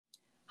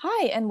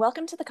Hi, and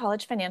welcome to the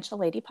College Financial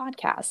Lady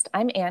podcast.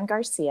 I'm Ann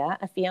Garcia,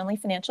 a fee-only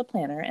financial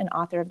planner and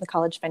author of the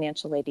College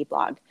Financial Lady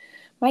blog.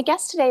 My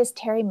guest today is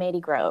Terry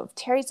Mady-Grove.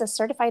 Terry's a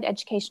certified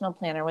educational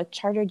planner with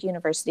Chartered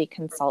University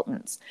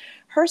Consultants.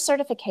 Her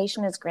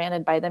certification is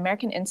granted by the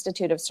American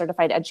Institute of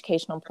Certified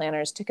Educational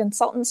Planners to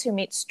consultants who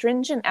meet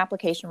stringent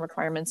application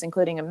requirements,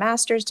 including a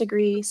master's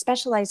degree,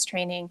 specialized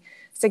training,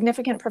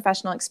 significant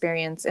professional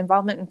experience,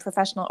 involvement in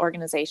professional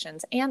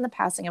organizations, and the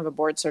passing of a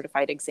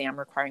board-certified exam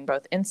requiring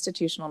both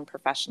institutional and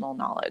professional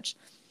knowledge.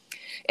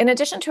 In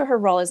addition to her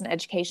role as an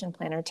education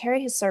planner,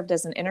 Terry has served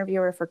as an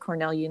interviewer for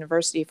Cornell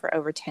University for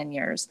over 10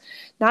 years.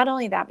 Not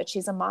only that, but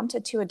she's a mom to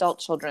two adult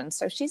children,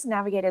 so she's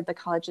navigated the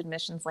college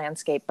admissions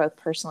landscape both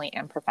personally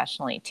and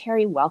professionally.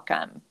 Terry,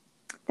 welcome.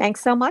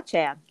 Thanks so much,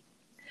 Ann.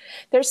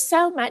 There's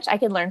so much I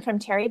could learn from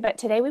Terry, but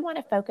today we want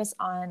to focus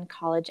on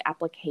college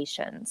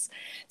applications.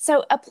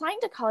 So applying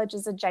to college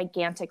is a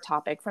gigantic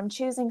topic, from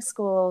choosing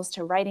schools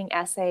to writing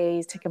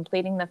essays to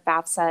completing the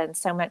FAFSA and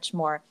so much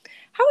more.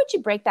 How would you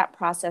break that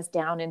process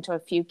down into a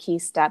few key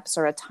steps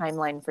or a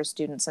timeline for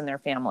students and their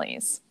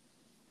families?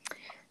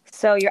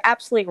 So you're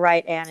absolutely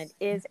right, Ann. It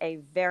is a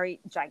very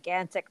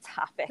gigantic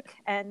topic.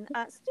 And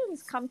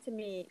students come to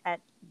me at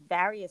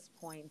various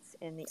points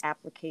in the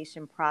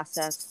application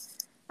process.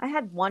 I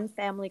had one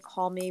family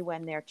call me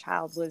when their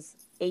child was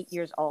 8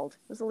 years old.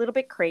 It was a little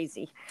bit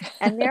crazy,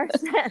 and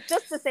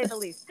just to say the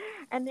least.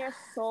 And their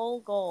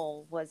sole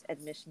goal was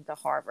admission to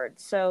Harvard.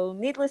 So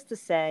needless to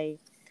say,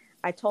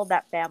 I told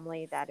that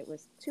family that it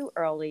was too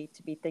early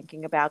to be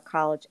thinking about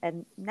college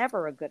and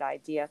never a good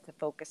idea to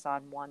focus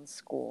on one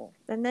school.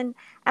 And then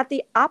at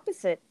the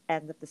opposite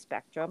end of the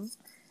spectrum,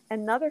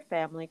 another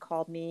family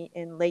called me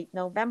in late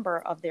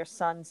November of their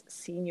son's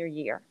senior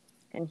year.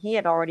 And he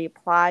had already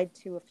applied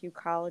to a few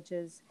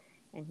colleges,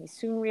 and he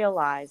soon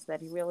realized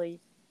that he really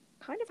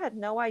kind of had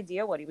no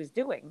idea what he was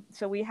doing.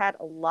 So we had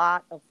a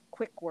lot of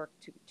quick work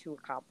to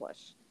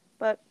accomplish.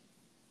 But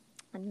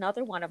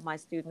another one of my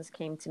students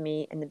came to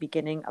me in the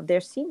beginning of their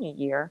senior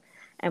year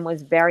and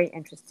was very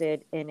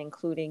interested in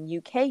including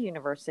UK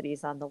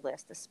universities on the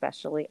list,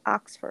 especially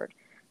Oxford.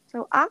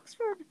 So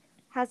Oxford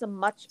has a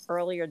much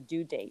earlier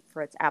due date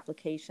for its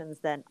applications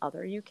than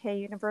other UK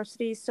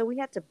universities. So we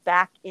had to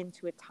back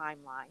into a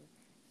timeline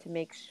to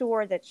make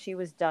sure that she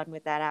was done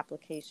with that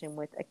application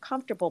with a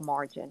comfortable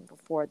margin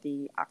before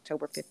the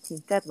October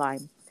 15th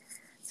deadline.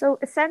 So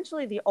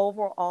essentially, the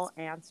overall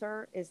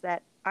answer is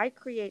that I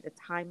create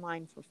a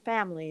timeline for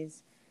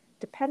families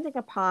depending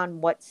upon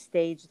what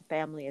stage the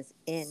family is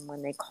in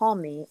when they call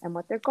me and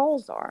what their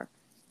goals are.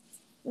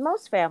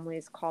 Most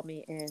families call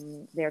me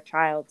in their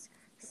child's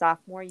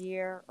sophomore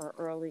year or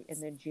early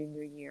in their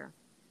junior year.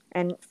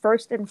 And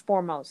first and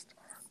foremost,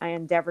 I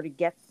endeavor to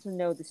get to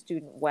know the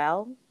student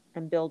well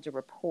and build a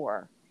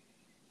rapport.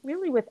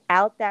 Really,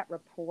 without that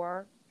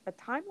rapport, a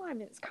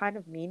timeline is kind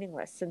of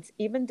meaningless, since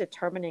even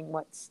determining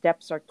what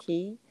steps are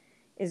key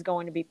is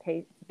going to be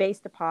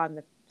based upon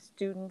the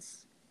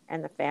students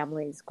and the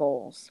family's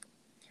goals.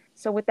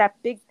 So with that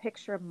big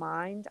picture in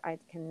mind, I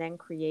can then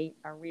create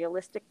a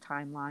realistic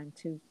timeline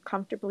to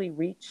comfortably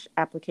reach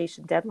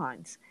application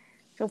deadlines.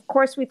 So of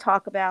course we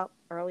talk about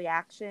early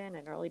action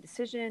and early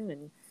decision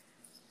and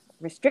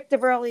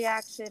restrictive early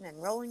action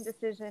and rolling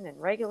decision and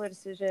regular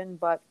decision,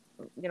 but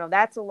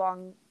that's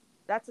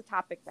a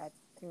topic that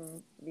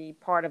can be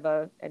part of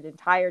an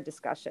entire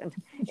discussion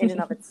in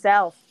and of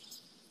itself.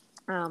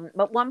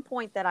 But one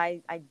point that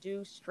I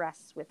do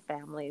stress with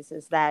families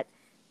is that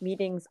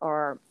meetings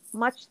are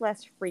much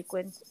less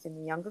frequent in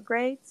the younger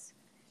grades,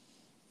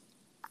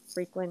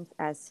 frequent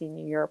as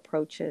senior year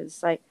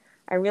approaches. I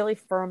really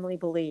firmly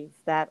believe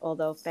that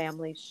although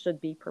families should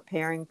be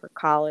preparing for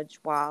college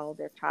while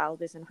their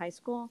child is in high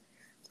school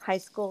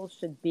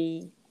should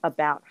be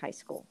about high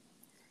school.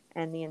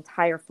 And the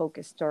entire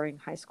focus during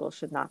high school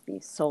should not be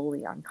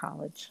solely on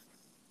college.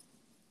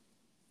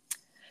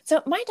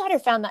 So my daughter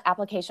found the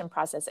application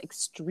process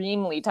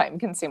extremely time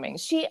consuming.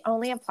 She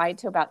only applied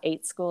to about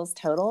 8 schools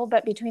total,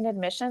 but between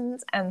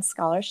admissions and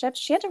scholarships,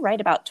 she had to write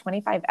about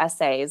 25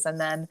 essays. And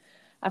then,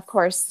 of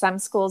course, some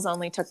schools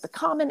only took the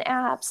Common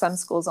App, some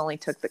schools only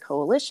took the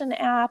Coalition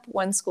app,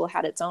 one school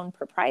had its own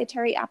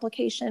proprietary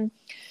application.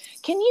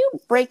 Can you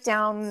break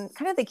down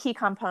kind of the key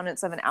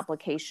components of an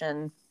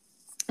application?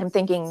 I'm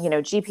thinking,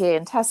 GPA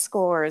and test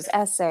scores,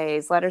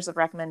 essays, letters of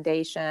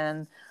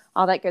recommendation,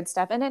 all that good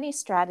stuff, and any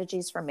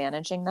strategies for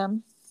managing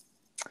them?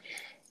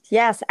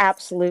 Yes,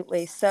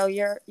 absolutely. So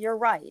you're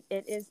right.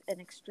 It is an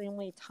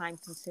extremely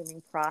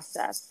time-consuming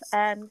process,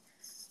 and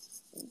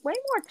way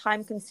more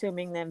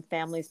time-consuming than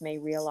families may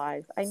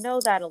realize. I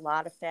know that a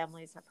lot of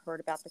families have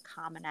heard about the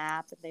Common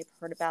App and they've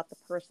heard about the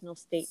personal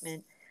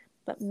statement,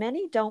 but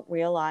many don't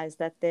realize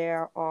that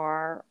there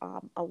are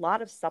a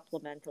lot of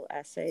supplemental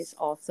essays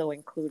also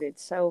included.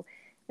 So,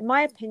 in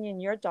my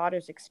opinion, your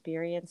daughter's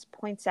experience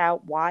points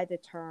out why the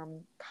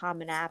term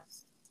Common App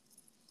is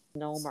a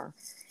misnomer.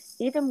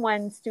 Even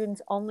when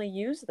students only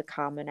use the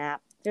Common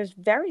App, there's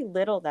very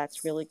little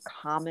that's really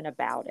common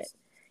about it.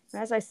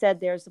 As I said,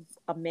 there's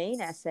a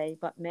main essay,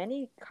 but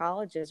many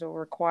colleges will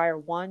require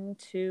 1,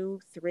 2,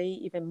 3,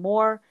 even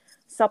more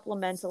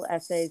supplemental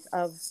essays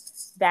of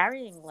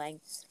varying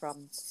lengths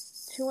from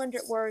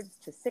 200 words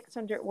to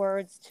 600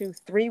 words to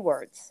 3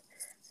 words.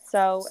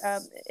 So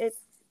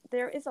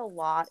there is a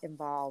lot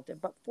involved,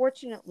 but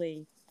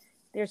fortunately,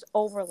 there's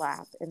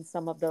overlap in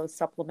some of those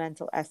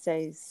supplemental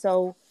essays.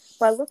 So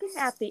by looking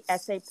at the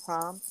essay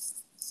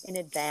prompts in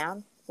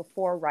advance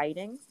before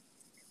writing,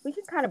 we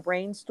can kind of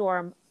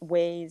brainstorm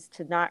ways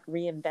to not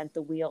reinvent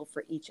the wheel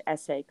for each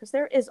essay because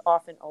there is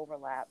often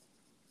overlap.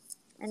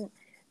 And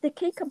the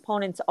key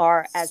components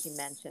are, as you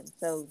mentioned,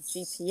 so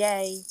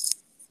GPA,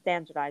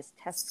 standardized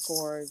test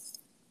scores,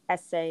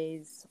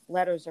 essays,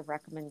 letters of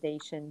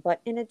recommendation, but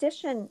in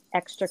addition,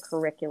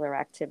 extracurricular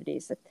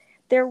activities.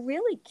 They're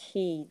really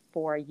key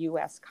for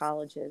U.S.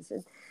 colleges.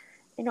 And,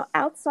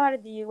 outside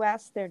of the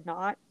U.S., they're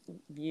not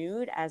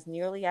viewed as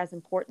nearly as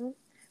important,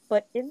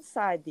 but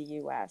inside the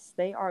U.S.,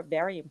 they are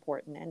very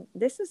important. And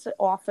this is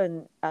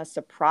often a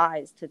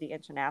surprise to the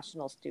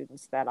international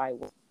students that I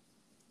work.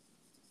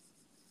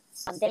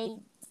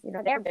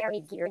 They're very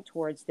geared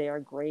towards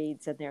their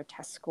grades and their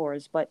test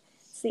scores, but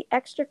it's the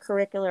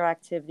extracurricular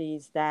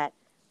activities that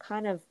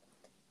kind of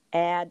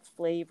add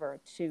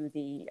flavor to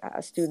the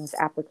student's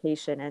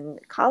application, and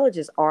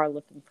colleges are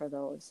looking for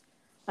those.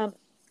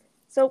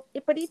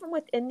 But even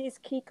within these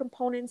key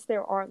components,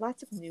 there are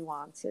lots of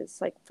nuances.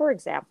 Like, for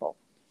example,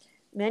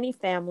 many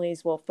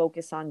families will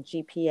focus on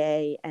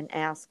GPA and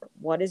ask,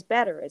 what is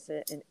better? Is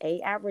it an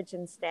A average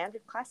in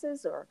standard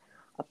classes or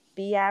a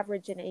B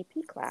average in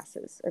AP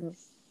classes? And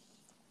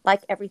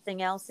like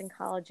everything else in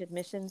college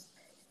admissions,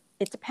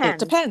 it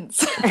depends. It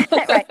depends.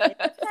 Right. It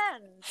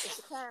depends. It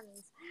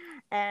depends.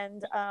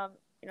 And,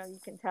 you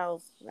can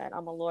tell that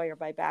I'm a lawyer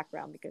by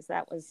background because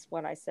that was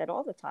what I said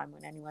all the time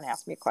when anyone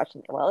asked me a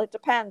question. Well, it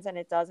depends, and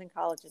it does in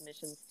college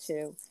admissions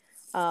too.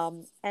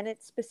 And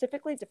it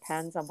specifically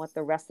depends on what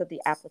the rest of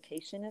the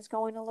application is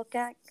going to look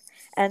at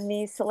and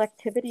the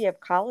selectivity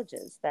of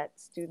colleges that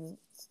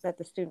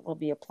the student will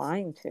be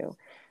applying to.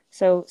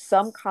 So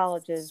some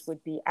colleges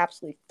would be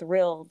absolutely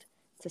thrilled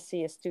to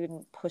see a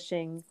student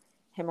pushing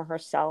him or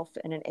herself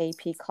in an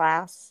AP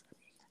class.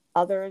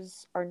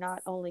 Others are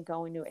not only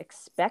going to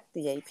expect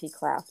the AP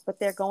class, but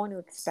they're going to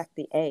expect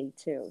the A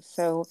too.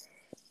 So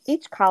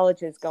each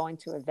college is going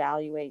to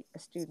evaluate a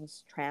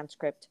student's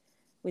transcript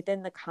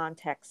within the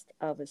context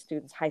of a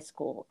student's high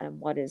school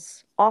and what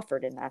is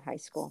offered in that high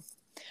school.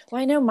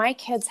 Well, I know my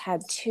kids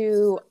had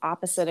 2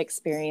 opposite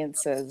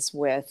experiences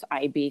with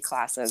IB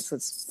classes,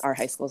 because our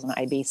high school is an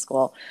IB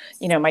school.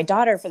 My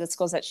daughter, for the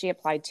schools that she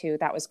applied to,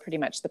 that was pretty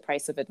much the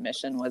price of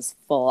admission was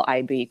full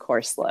IB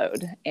course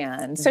load.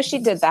 And so she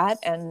did that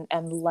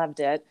and loved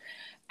it.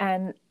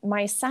 And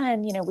my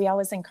son, we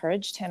always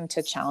encouraged him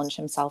to challenge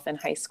himself in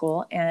high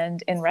school.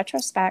 And in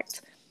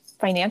retrospect,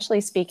 financially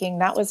speaking,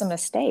 that was a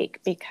mistake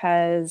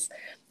because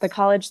the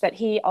college that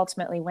he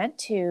ultimately went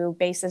to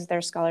bases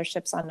their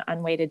scholarships on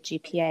unweighted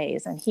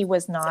GPAs, and he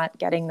was not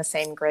getting the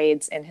same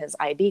grades in his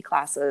IB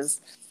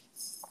classes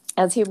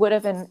as he would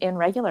have in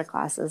regular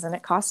classes, and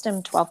it cost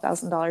him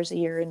 $12,000 a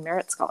year in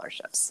merit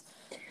scholarships.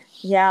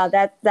 Yeah,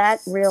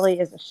 that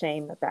really is a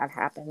shame that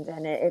happened,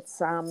 and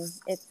it's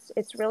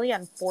really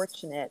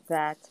unfortunate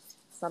that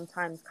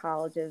sometimes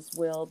colleges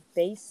will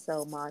base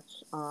so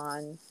much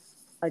on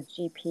a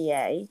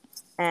GPA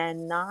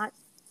and not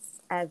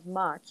as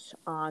much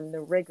on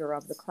the rigor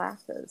of the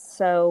classes.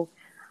 So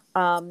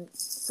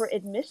for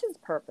admissions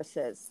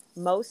purposes,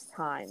 most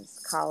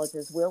times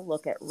colleges will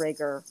look at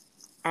rigor,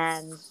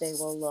 and they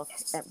will look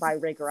at, by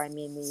rigor, I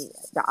mean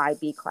the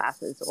IB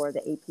classes or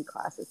the AP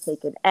classes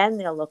taken, and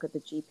they'll look at the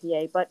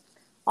GPA. But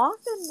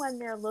often when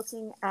they're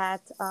looking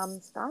at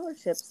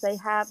scholarships, they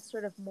have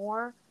sort of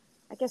more,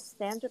 I guess,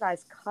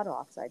 standardized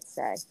cutoffs, I'd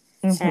say.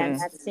 Mm-hmm. And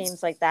that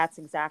seems like that's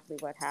exactly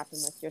what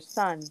happened with your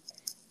son.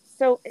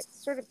 So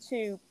it's sort of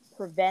to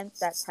prevent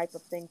that type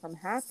of thing from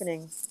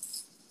happening,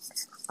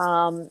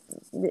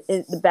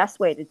 the best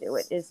way to do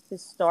it is to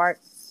start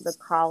the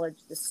college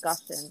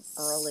discussion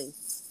early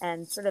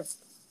and sort of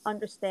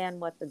understand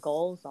what the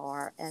goals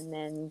are, and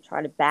then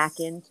try to back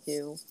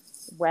into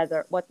what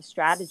the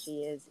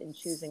strategy is in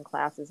choosing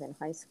classes in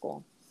high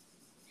school.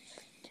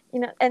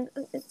 And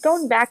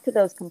going back to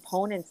those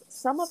components,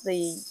 some of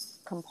the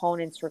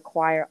components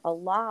require a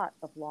lot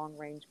of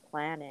long-range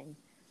planning,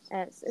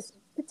 and it's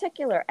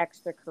particular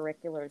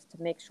extracurriculars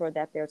to make sure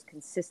that there's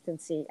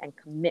consistency and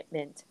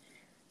commitment,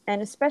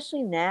 and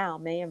especially now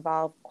may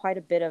involve quite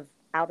a bit of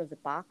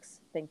out-of-the-box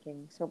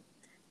thinking. So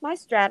my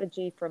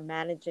strategy for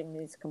managing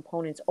these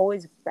components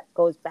always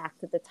goes back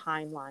to the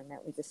timeline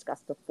that we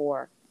discussed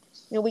before.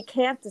 We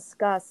can't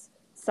discuss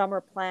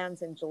summer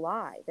plans in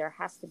July. There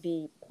has to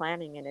be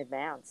planning in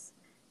advance.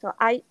 So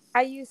I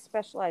use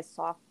specialized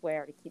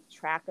software to keep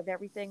track of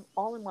everything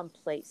all in one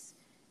place.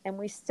 And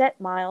we set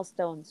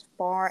milestones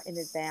far in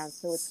advance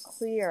so it's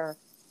clear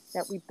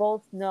that we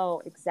both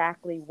know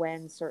exactly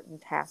when certain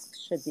tasks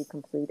should be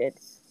completed.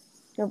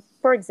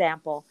 For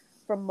example,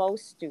 for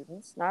most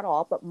students, not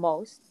all, but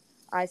most,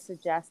 I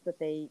suggest that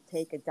they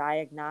take a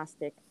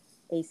diagnostic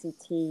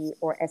ACT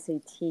or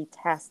SAT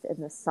test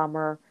in the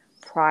summer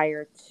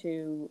prior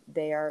to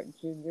their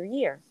junior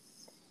year.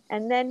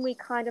 And then we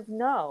kind of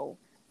know,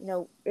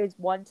 is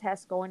one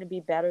test going to be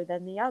better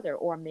than the other?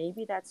 Or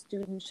maybe that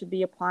student should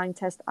be applying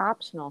test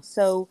optional.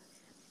 So,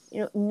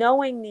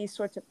 knowing these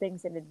sorts of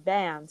things in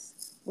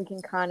advance, we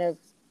can kind of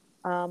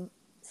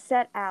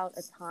set out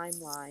a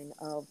timeline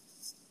of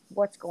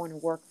what's going to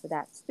work for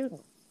that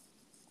student.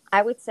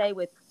 I would say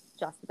with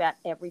just about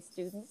every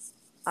student,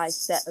 I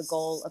set a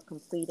goal of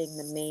completing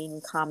the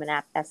main Common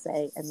App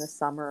essay in the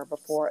summer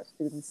before a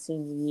student's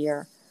senior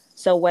year.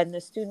 So when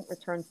the student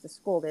returns to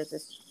school, there's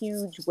this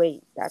huge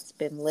weight that's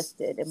been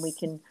lifted, and we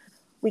can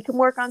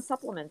work on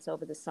supplements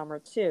over the summer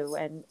too,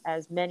 and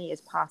as many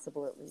as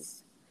possible at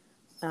least.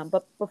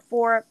 But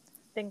before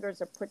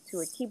fingers are put to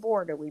a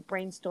keyboard or we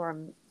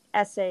brainstorm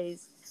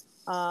essays,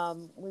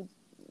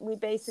 we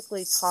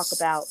basically talk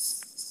about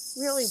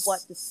really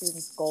what the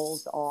student's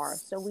goals are.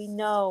 So we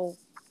know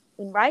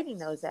in writing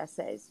those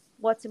essays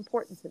what's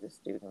important to the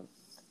student.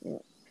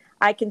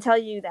 I can tell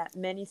you that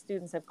many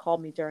students have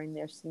called me during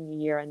their senior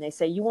year and they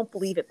say, "You won't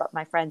believe it, but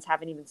my friends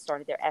haven't even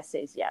started their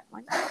essays yet."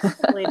 I'm like, "I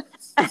believe it."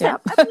 I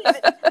believe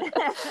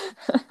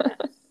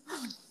it.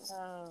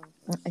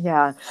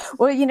 Yeah.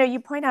 Well, you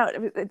point out,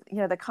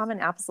 the Common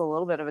App is a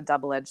little bit of a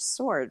double-edged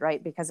sword,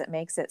 right? Because it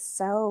makes it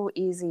so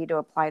easy to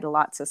apply to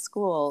lots of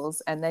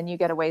schools. And then you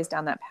get a ways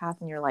down that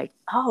path and you're like,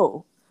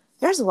 oh,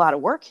 there's a lot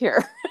of work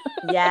here.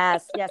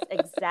 Yes,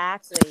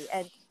 exactly.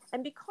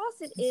 And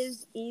because it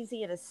is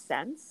easy in a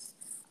sense,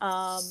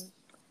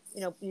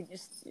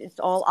 it's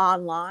all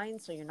online.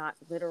 So you're not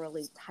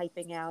literally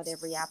typing out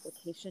every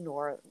application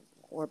or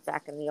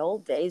back in the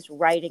old days,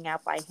 writing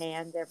out by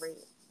hand every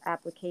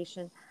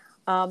application.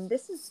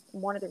 This is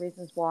one of the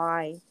reasons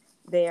why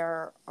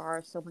there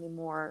are so many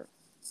more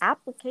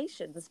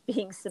applications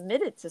being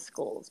submitted to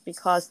schools,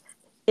 because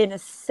in a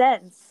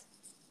sense,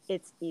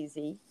 it's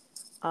easy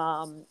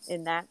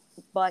in that,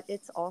 but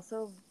it's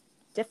also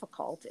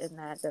difficult in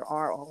that there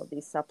are all of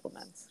these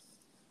supplements.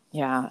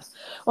 Yeah.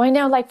 Well, I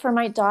know, like for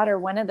my daughter,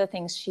 one of the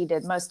things she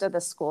did, most of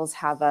the schools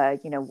have a,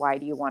 why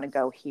do you want to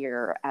go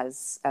here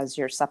as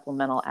your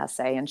supplemental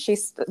essay. And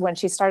when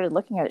she started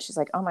looking at it, she's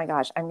like, oh my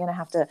gosh, I'm going to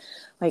have to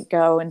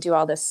go and do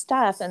all this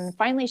stuff. And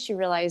finally she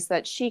realized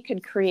that she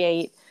could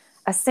create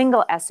a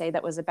single essay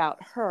that was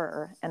about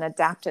her and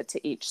adapt it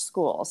to each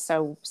school.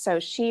 So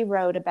she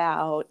wrote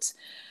about,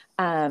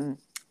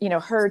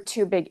 her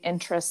two big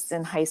interests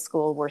in high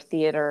school were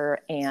theater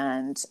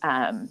and,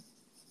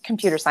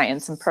 computer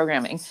science and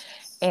programming.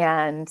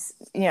 And,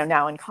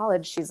 now in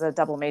college, she's a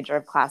double major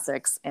of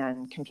classics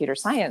and computer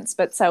science.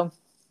 But so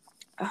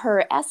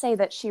her essay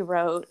that she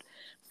wrote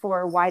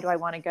for why do I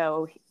want to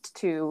go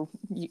to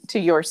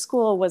your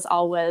school was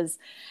always,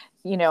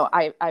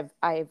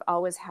 I've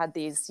always had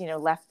these,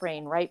 left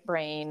brain, right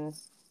brain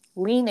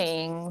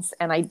leanings,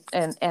 and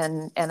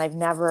I've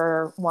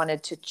never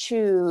wanted to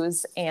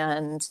choose.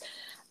 And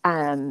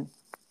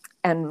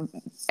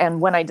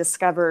when I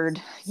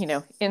discovered,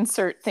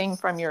 insert thing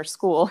from your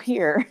school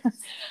here,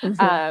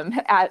 mm-hmm.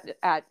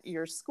 At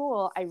your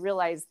school, I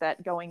realized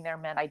that going there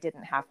meant I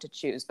didn't have to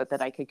choose, but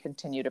that I could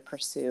continue to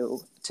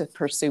pursue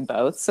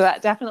both. So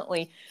that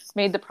definitely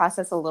made the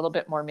process a little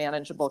bit more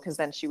manageable, because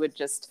then she would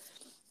just,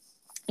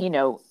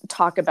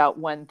 talk about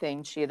one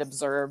thing she had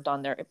observed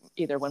on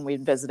either when we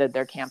visited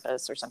their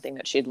campus or something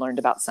that she'd learned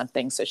about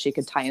something, so she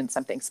could tie in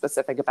something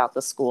specific about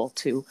the school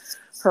to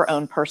her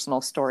own personal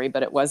story.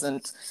 But it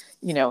wasn't,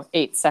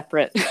 8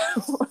 separate,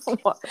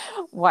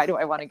 why do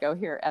I want to go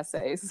here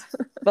essays.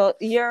 Well,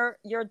 your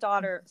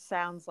daughter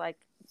sounds like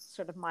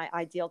sort of my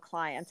ideal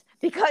client,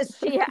 because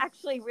she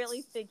actually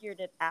really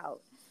figured it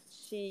out.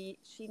 She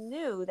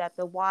knew that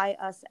the Why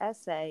Us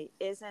essay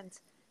isn't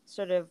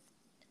sort of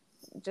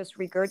just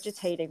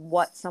regurgitating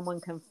what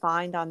someone can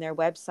find on their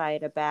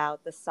website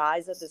about the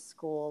size of the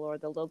school or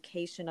the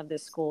location of the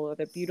school or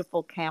the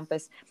beautiful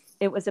campus.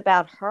 It was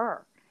about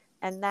her.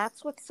 And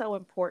that's what's so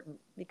important,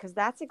 because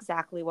that's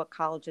exactly what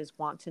colleges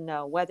want to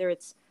know, whether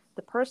it's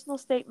the personal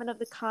statement of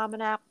the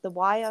Common App, the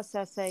Why Us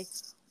essay,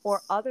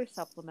 or other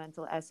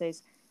supplemental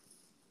essays.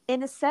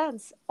 In a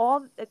sense,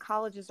 all the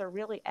colleges are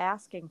really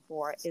asking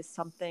for is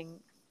something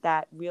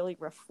that really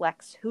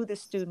reflects who the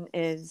student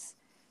is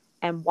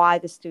and why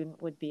the student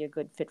would be a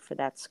good fit for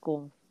that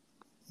school.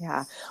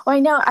 Yeah. Well, I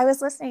know I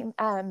was listening,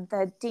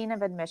 the Dean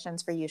of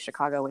Admissions for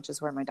UChicago, which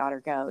is where my daughter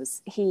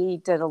goes, he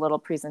did a little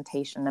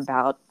presentation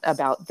about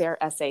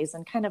their essays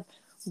and kind of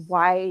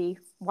why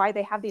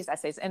they have these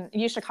essays. And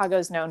UChicago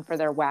is known for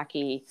their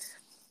wacky,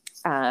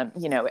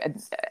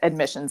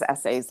 admissions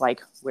essays,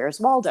 like where's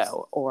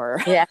Waldo,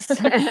 or yes,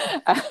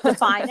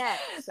 define it.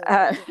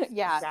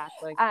 Yeah,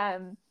 exactly.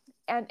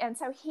 And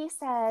so he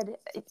said,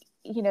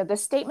 the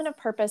statement of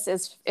purpose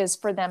is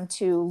for them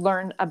to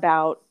learn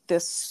about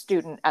this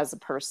student as a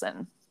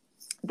person.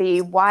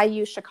 The Why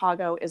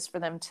UChicago is for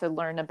them to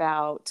learn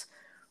about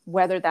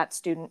whether that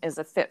student is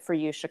a fit for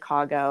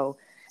UChicago.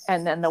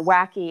 And then the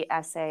wacky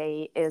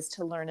essay is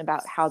to learn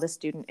about how the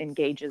student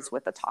engages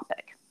with the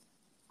topic.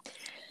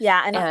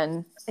 Yeah,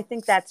 and I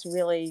think that's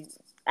really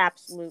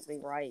absolutely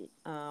right.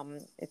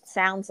 It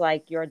sounds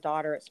like your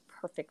daughter is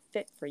perfect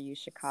fit for you,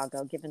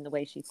 Chicago, given the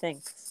way she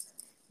thinks.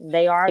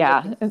 They are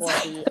Yeah, looking for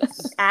the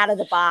out of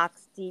the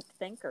box deep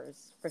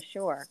thinkers for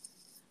sure.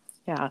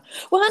 yeah.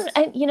 Well,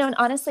 and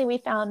honestly, we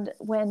found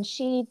when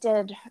she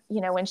did,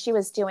 when she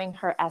was doing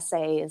her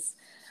essays,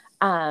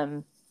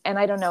 um, and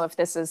I don't know if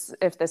this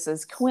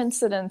is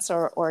coincidence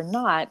or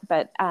not,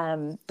 but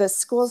the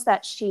schools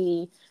that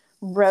she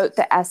wrote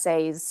the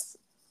essays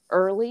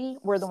early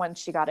were the ones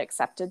she got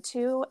accepted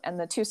to, and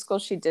the two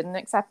schools she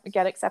didn't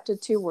get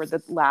accepted to were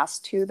the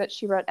last two that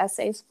she wrote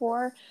essays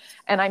for.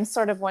 And I'm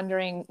sort of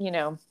wondering,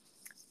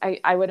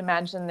 I would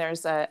imagine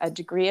there's a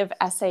degree of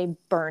essay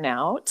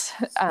burnout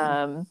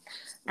that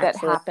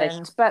Absolutely.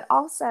 happened, but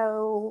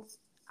also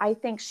I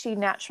think she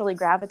naturally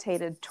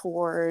gravitated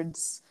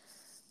towards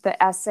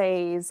the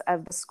essays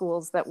of the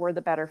schools that were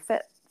the better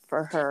fit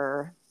for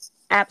her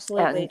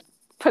Absolutely. and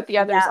put the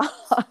others Yeah.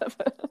 off.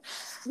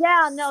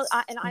 Yeah, no,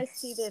 and I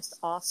see this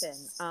often.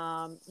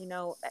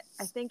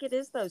 I think it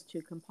is those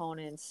two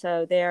components.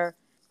 So there's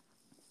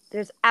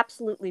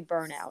absolutely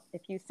burnout.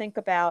 If you think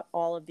about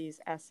all of these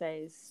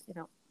essays,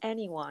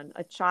 anyone,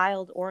 a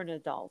child or an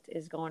adult,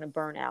 is going to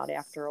burn out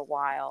after a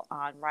while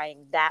on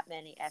writing that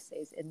many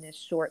essays in this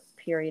short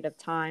period of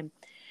time.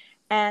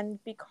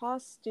 And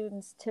because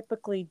students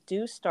typically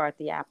do start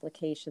the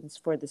applications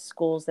for the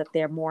schools that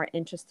they're more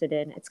interested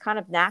in, it's kind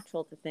of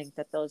natural to think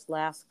that those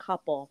last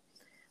couple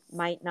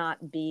might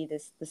not be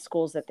the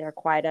schools that they're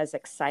quite as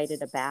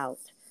excited about.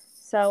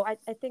 So I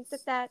think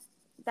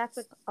that's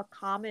a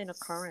common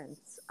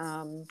occurrence.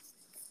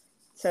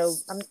 So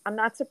I'm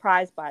not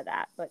surprised by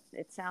that, but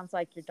it sounds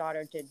like your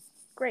daughter did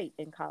great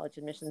in college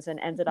admissions and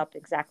ended up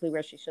exactly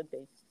where she should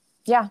be.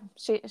 Yeah,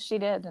 she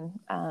did,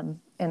 and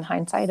in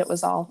hindsight, it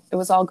was all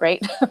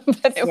great,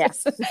 but it Yeah.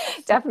 was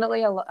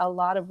definitely a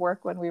lot of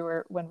work when we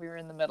were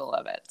in the middle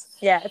of it.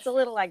 Yeah, it's a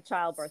little like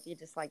childbirth. You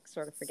just like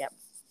sort of forget.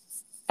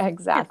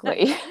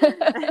 Exactly.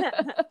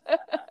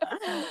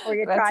 Or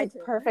you That's try a to.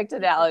 perfect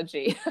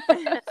analogy.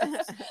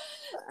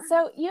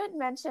 So you had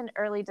mentioned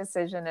early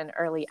decision and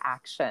early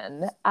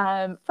action.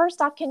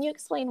 First off, can you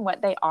explain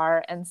what they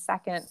are? And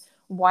second,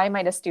 why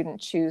might a student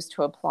choose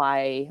to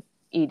apply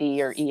ED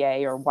or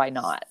EA, or why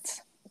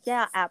not?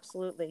 Yeah,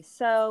 absolutely.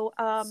 So,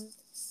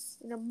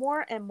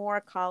 more and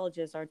more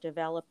colleges are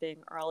developing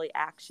early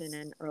action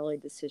and early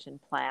decision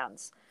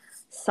plans.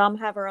 Some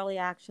have early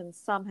action,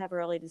 some have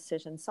early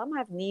decision, some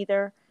have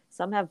neither,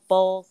 some have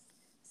both,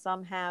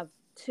 some have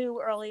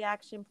two early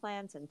action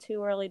plans and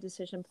two early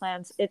decision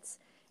plans.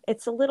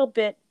 It's a little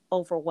bit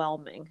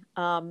overwhelming,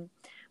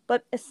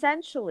 but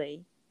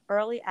essentially,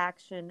 early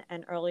action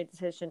and early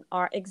decision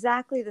are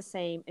exactly the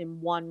same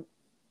in one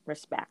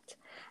respect,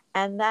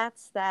 and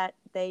that's that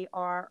they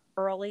are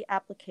early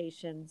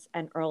applications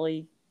and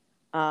early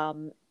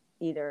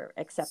either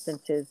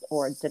acceptances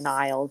or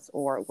denials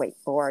or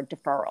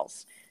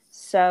deferrals.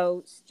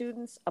 So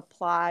students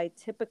apply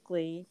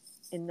typically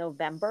in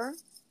November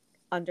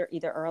under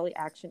either early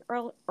action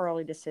or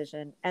early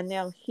decision, and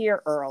they'll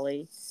hear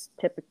early,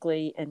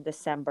 typically in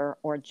December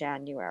or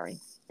January.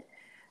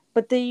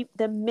 But the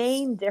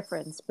main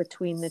difference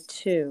between the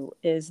two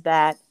is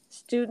that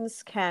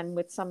students can,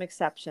 with some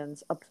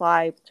exceptions,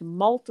 apply to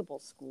multiple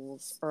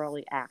schools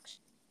early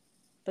action,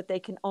 but they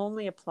can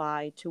only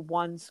apply to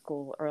one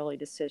school early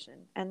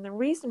decision. And the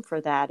reason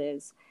for that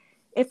is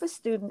if a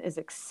student is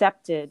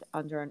accepted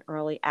under an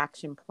early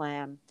action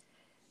plan,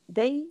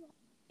 they,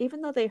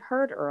 even though they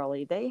heard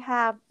early, they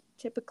have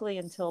typically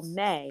until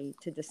May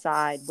to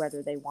decide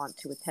whether they want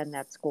to attend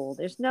that school.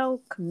 There's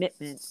no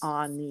commitment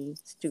on the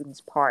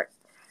student's part.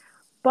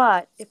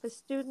 But if a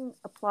student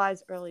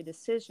applies early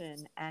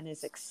decision and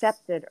is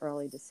accepted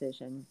early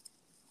decision,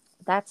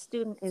 that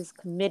student is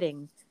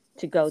committing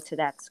to go to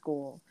that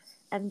school.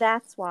 And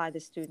that's why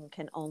the student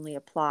can only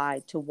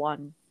apply to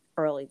one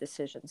early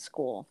decision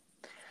school.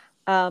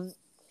 Um,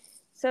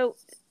 so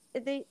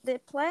the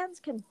plans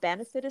can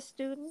benefit a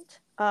student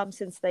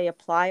since they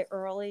apply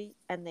early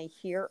and they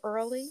hear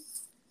early,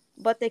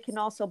 but they can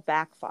also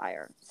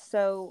backfire.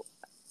 So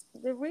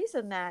the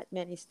reason that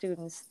many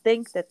students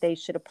think that they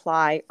should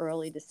apply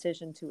early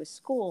decision to a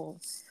school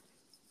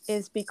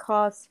is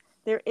because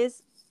there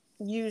is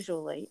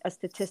usually a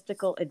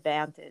statistical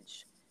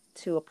advantage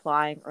to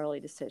applying early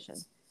decision.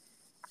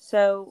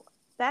 So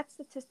that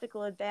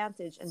statistical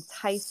advantage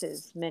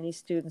entices many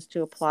students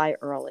to apply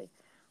early.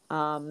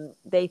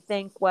 They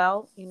think,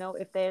 well,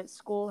 if their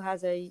school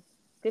has a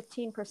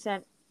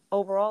 15%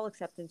 overall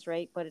acceptance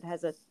rate, but it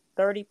has a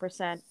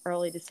 30%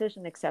 early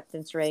decision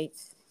acceptance rate,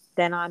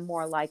 then I'm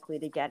more likely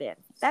to get in.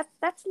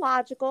 That's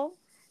logical,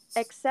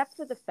 except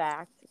for the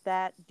fact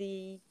that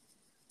the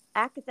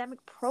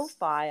academic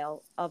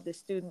profile of the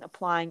student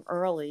applying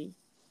early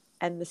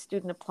and the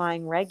student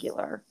applying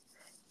regular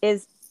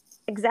is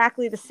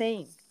exactly the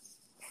same.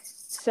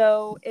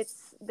 So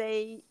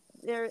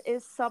there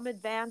is some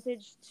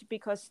advantage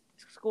because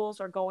schools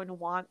are going to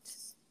want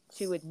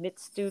to admit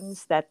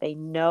students that they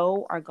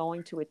know are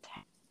going to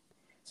attend.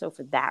 So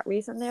for that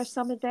reason, there's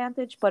some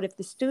advantage. But if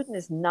the student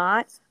is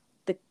not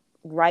the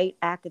right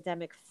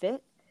academic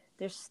fit,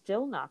 they're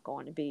still not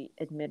going to be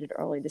admitted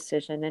early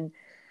decision. And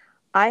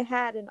I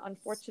had an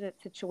unfortunate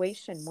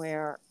situation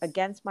where,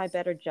 against my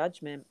better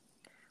judgment,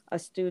 a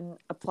student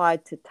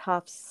applied to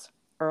Tufts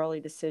early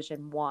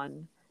decision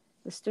one.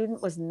 The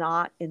student was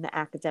not in the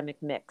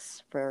academic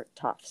mix for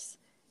Tufts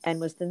and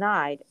was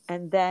denied.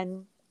 And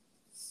then,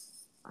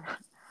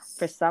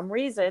 for some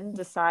reason,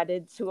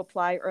 decided to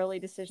apply early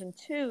decision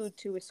two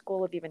to a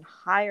school of even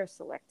higher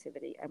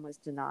selectivity and was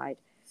denied.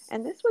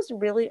 And this was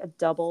really a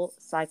double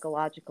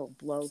psychological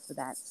blow for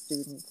that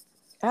student.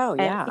 Oh,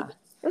 And yeah.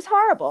 it was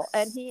horrible.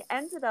 And he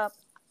ended up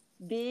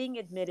being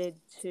admitted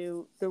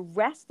to the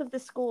rest of the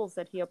schools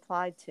that he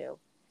applied to,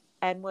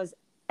 and was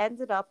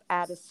ended up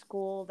at a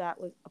school that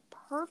was a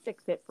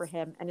perfect fit for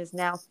him and is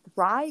now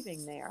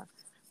thriving there.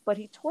 But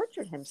he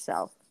tortured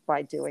himself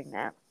by doing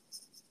that.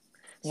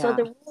 So Yeah.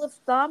 the rule of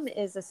thumb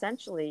is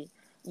essentially,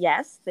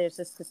 yes, there's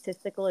a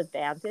statistical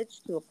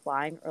advantage to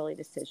applying early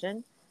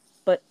decision,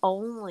 but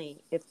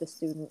only if the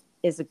student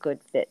is a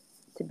good fit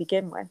to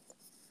begin with.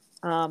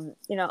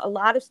 A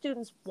lot of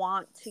students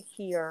want to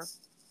hear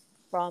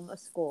from a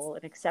school,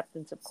 an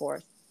acceptance, of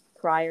course,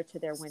 prior to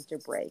their winter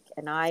break.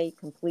 And I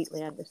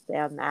completely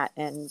understand that,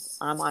 and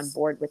I'm on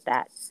board with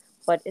that.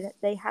 But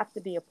they have to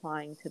be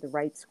applying to the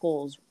right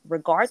schools,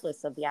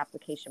 regardless of the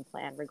application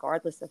plan,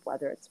 regardless of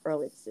whether it's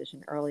early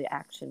decision, early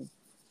action,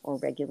 or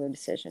regular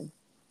decision.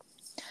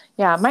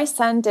 Yeah, my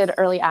son did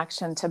early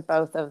action to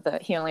both of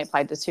he only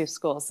applied to 2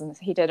 schools, and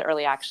he did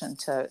early action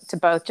to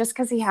both just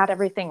because he had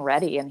everything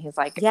ready. And he's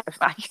like, yeah.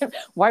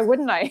 Why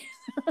wouldn't I?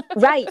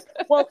 Right.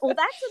 Well,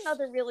 that's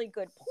another really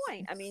good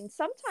point. I mean,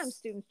 sometimes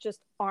students just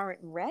aren't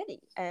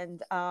ready.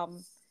 And,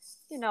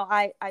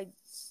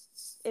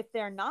 if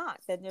they're not,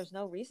 then there's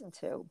no reason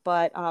to.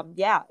 But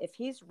if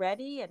he's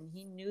ready and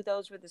he knew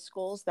those were the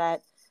schools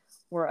that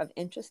were of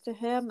interest to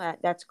him,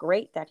 that's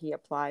great that he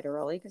applied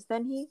early, because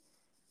then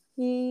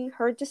he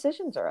heard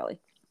decisions early.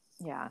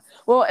 Yeah.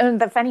 Well, and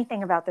the funny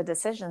thing about the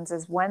decisions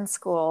is one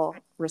school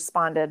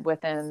responded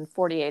within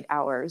 48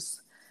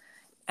 hours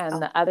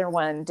and the other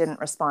one didn't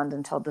respond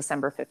until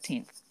December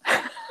 15th.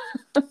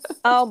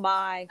 Oh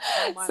my.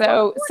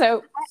 So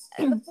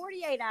the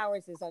 48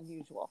 hours is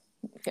unusual.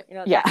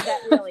 Yeah.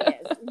 That really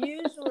is.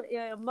 Usually,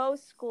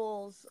 most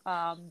schools,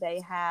 they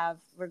have,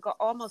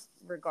 almost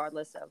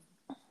regardless of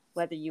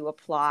whether you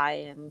apply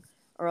in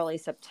early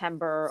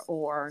September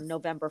or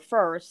November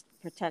 1st,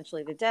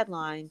 potentially the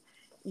deadline,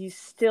 you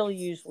still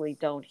usually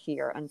don't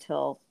hear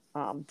until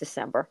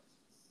December.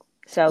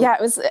 So yeah,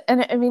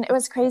 it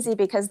was crazy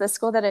because the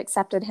school that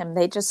accepted him,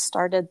 they just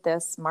started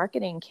this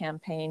marketing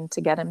campaign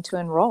to get him to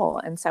enroll.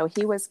 And so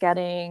he was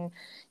getting,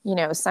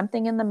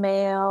 something in the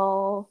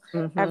mail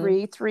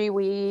every 3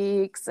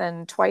 weeks,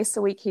 and twice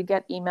a week he'd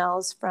get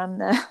emails from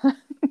the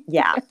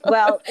yeah.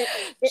 Well,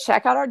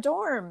 check out our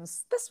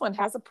dorms. This one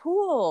has a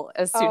pool.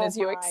 As soon as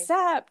you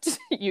accept,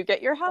 you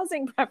get your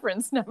housing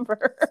preference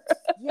number.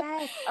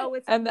 Yes. Oh,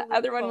 it's and the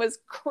other one was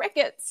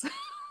crickets.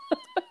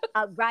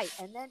 Right.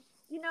 And then,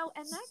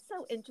 and that's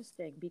so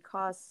interesting,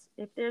 because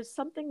if there's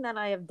something that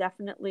I have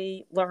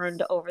definitely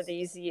learned over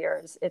these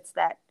years, it's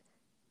that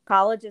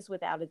college is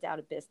without a doubt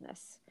a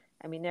business.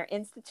 I mean, they're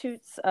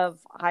institutes of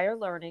higher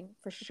learning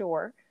for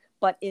sure,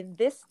 but in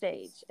this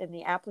stage, in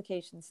the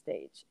application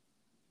stage,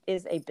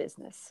 is a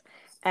business.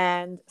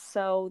 And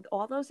so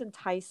all those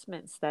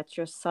enticements that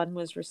your son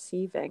was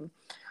receiving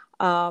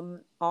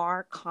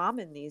are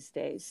common these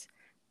days.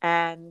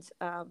 And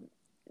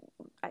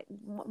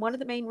one of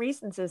the main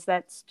reasons is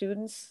that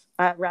students,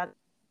 rather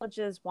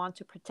colleges, want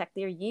to protect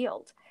their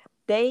yield.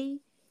 They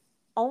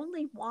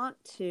only want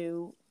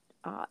to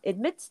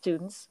admit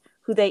students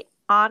who they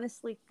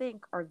honestly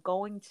think are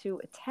going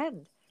to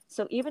attend.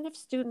 So even if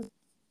students are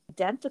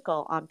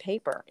identical on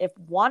paper, if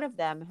one of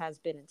them has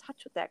been in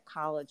touch with that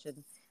college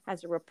and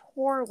has a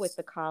rapport with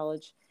the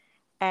college,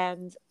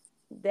 and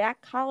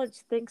that college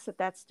thinks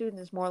that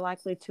student is more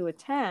likely to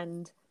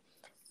attend,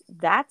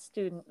 that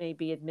student may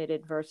be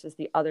admitted versus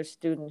the other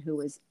student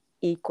who is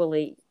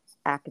equally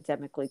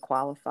academically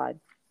qualified.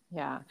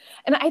 Yeah.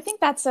 And I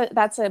think that's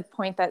a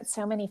point that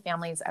so many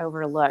families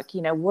overlook.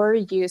 We're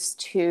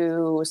used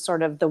to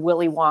sort of the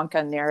Willy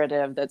Wonka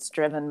narrative that's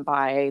driven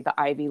by the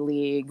Ivy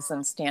Leagues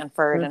and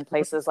Stanford and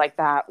places like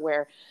that,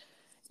 where,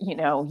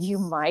 you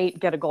might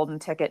get a golden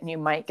ticket and you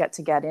might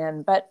get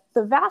in, but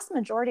the vast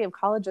majority of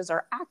colleges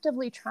are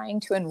actively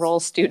trying to enroll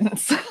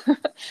students.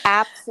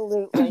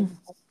 Absolutely.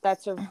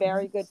 That's a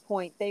very good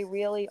point. They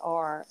really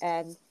are.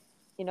 And,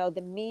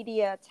 the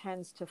media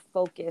tends to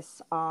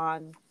focus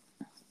on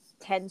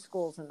 10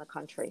 schools in the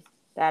country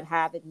that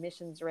have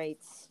admissions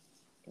rates,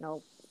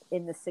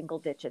 in the single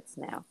digits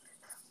now.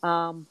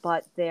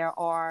 But there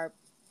are,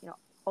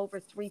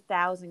 over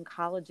 3,000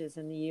 colleges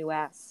in the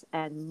U.S.,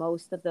 and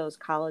most of those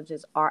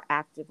colleges are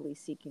actively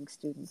seeking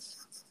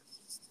students.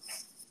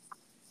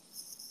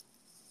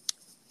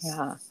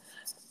 Yeah.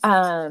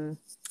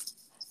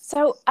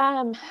 So,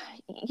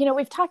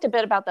 we've talked a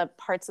bit about the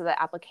parts of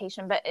the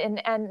application, but,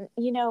 and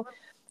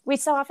we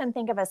so often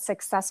think of a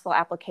successful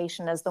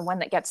application as the one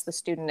that gets the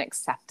student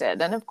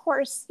accepted. And of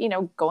course,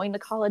 going to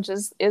college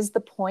is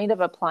the point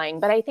of applying.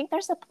 But I think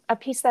there's a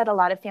piece that a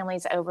lot of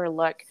families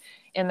overlook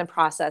in the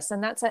process.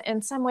 And that's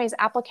in some ways,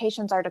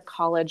 applications are to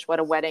college what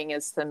a wedding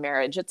is to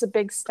marriage. It's a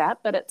big step,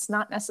 but it's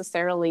not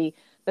necessarily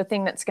the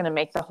thing that's going to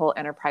make the whole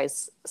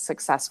enterprise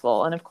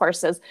successful. And of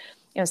course,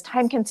 as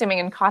time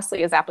consuming and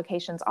costly as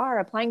applications are,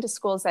 applying to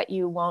schools that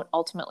you won't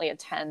ultimately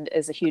attend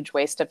is a huge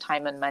waste of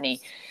time and money.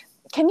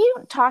 Can you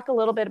talk a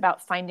little bit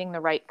about finding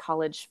the right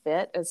college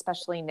fit,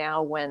 especially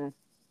now when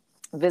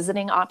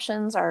visiting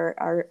options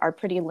are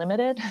pretty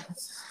limited?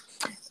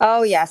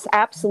 Oh, yes,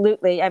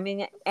 absolutely. I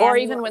mean, or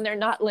even when they're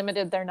not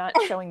limited, they're not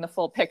showing the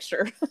full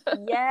picture.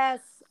 Yes,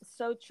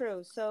 so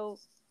true. So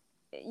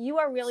you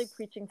are really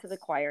preaching to the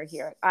choir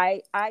here.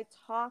 I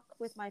talk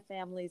with my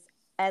families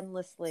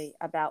endlessly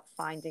about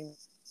finding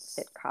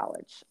fit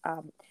college.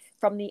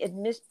 From the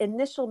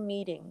initial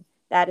meeting,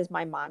 that is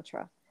my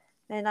mantra.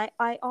 And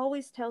I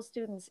always tell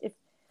students if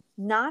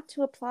not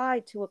to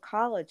apply to a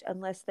college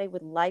unless they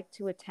would like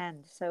to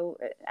attend. So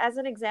as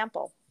an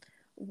example,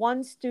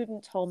 one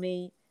student told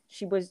me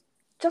she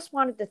just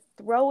wanted to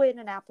throw in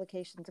an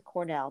application to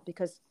Cornell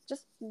because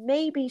just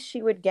maybe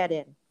she would get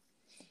in.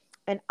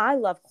 And I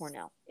love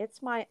Cornell.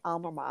 It's my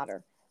alma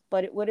mater,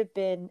 but it would have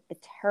been a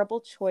terrible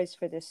choice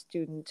for this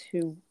student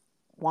who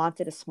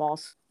wanted a small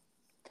school.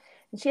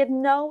 And she had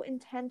no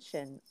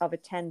intention of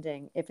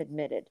attending if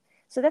admitted.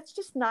 So that's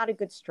just not a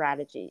good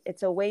strategy.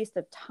 It's a waste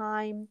of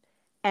time,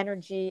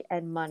 energy,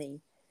 and money.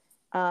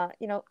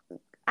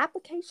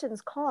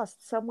 Applications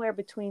cost somewhere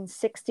between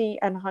 $60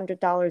 and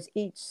 $100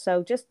 each.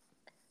 So just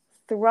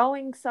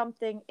throwing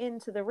something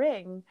into the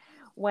ring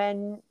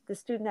when the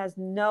student has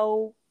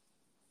no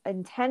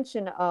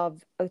intention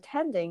of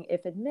attending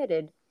if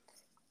admitted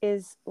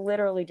is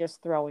literally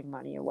just throwing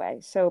money away.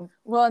 So,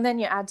 well, and then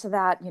you add to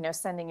that,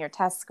 sending your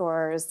test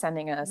scores,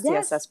 sending a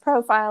yes, CSS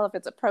profile. If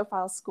it's a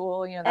profile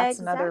school, that's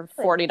exactly. another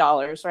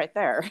 $40 right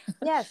there.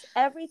 Yes,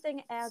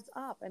 everything adds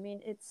up. I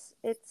mean, it's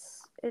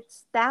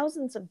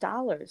thousands of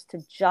dollars to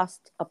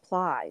just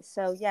apply.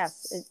 So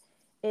yes,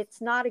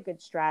 it's not a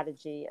good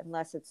strategy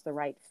unless it's the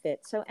right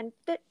fit. So, and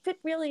fit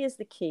really is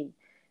the key.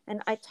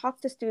 And I talk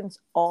to students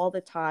all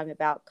the time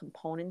about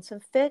components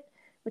of fit,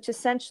 which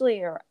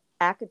essentially are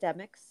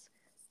academics,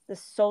 the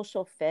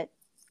social fit,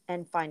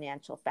 and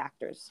financial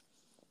factors,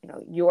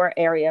 your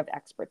area of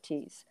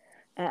expertise.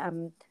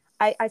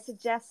 I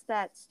suggest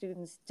that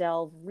students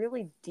delve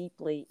really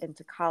deeply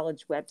into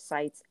college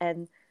websites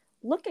and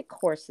look at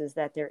courses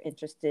that they're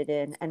interested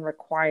in and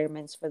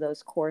requirements for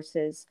those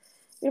courses.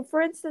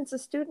 For instance, a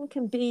student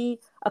can be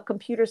a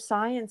computer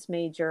science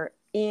major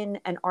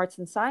in an arts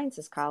and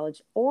sciences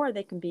college, or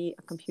they can be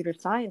a computer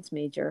science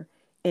major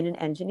in an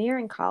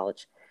engineering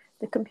college.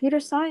 The computer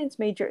science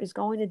major is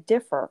going to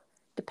differ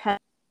depending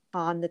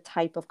on the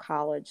type of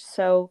college.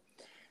 So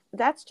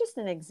that's just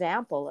an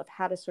example of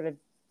how to sort of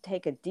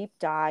take a deep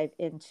dive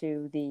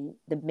into the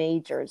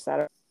majors that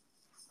are,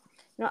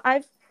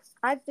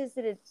 I've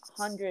visited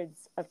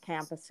hundreds of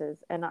campuses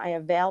and I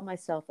avail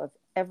myself of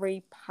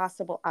every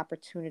possible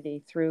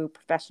opportunity through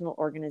professional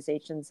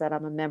organizations that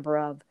I'm a member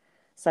of,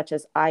 such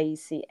as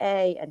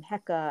IECA and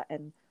HECA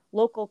and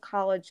local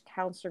college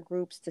counselor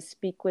groups to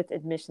speak with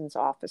admissions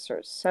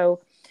officers. So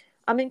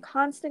I'm in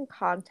constant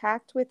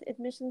contact with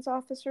admissions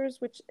officers,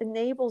 which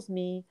enables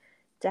me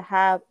to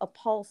have a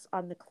pulse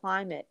on the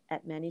climate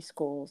at many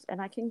schools.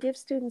 And I can give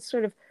students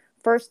sort of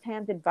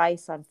firsthand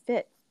advice on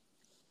fit.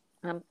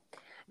 I'd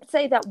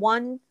say that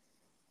one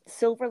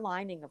silver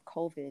lining of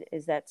COVID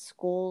is that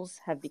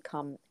schools have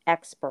become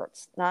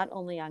experts, not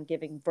only on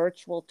giving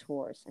virtual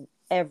tours, and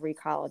every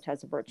college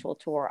has a virtual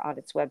tour on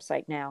its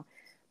website now,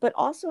 but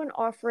also in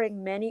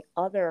offering many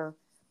other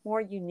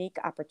more unique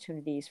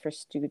opportunities for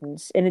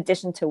students in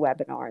addition to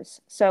webinars.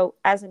 So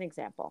as an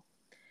example,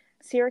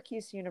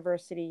 Syracuse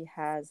University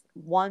has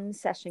one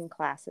session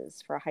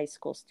classes for high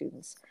school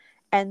students.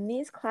 And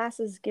these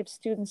classes give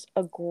students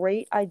a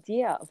great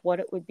idea of what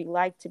it would be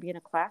like to be in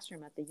a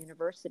classroom at the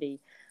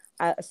university.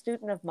 A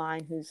student of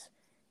mine who's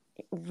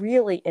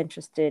really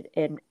interested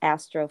in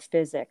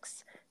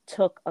astrophysics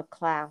took a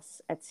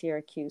class at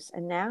Syracuse,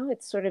 and now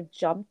it's sort of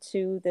jumped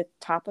to the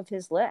top of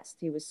his list.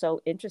 He was so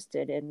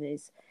interested in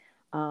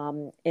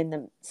in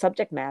the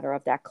subject matter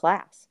of that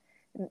class.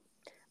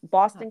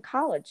 Boston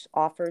College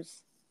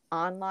offers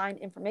online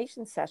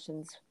information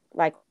sessions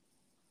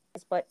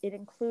but it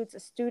includes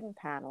a student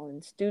panel,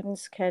 and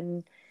students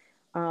can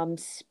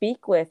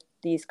speak with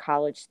these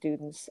college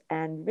students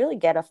and really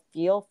get a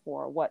feel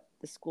for what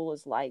the school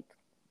is like.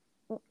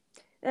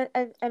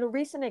 And a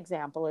recent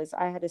example is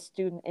I had a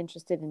student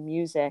interested in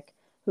music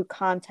who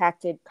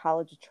contacted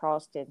College of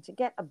Charleston to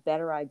get a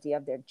better idea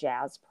of their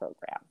jazz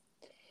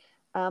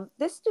program.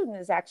 This student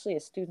is actually a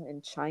student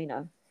in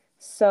China,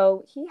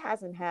 so he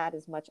hasn't had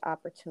as much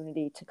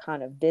opportunity to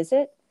kind of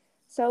visit.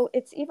 So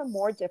it's even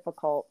more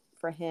difficult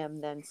for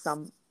him than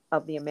some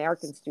of the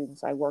American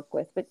students I work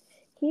with. But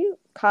he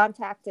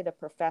contacted a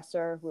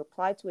professor who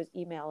replied to his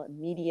email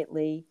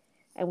immediately,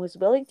 and was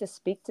willing to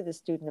speak to the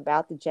student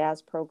about the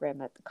jazz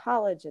program at the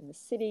college and the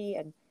city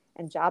and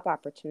job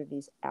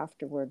opportunities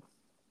afterward.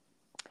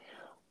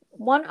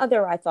 One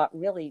other, I thought,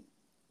 really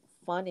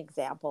fun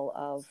example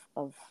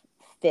of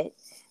fit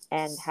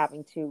and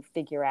having to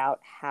figure out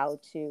how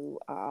to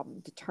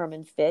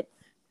determine fit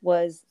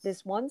was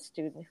this one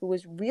student who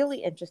was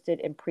really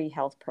interested in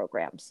pre-health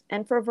programs.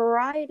 And for a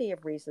variety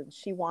of reasons,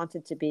 she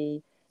wanted to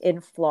be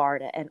in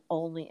Florida and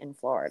only in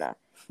Florida.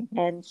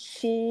 And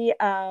she,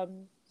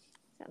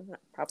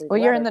 probably well,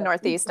 you're in weather, the but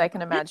Northeast. I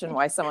can imagine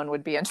why someone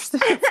would be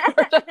interested in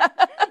Florida.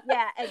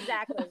 yeah,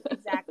 exactly.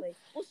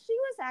 Well, she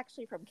was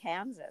actually from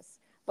Kansas,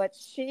 but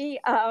she,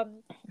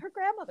 her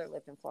grandmother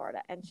lived in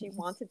Florida, and she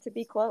wanted to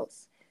be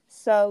close.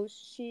 So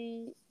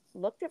she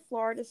looked at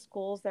Florida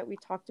schools that we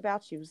talked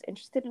about. She was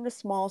interested in a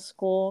small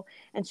school,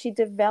 and she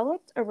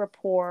developed a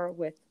rapport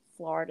with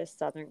Florida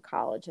Southern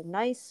College, a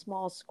nice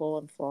small school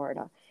in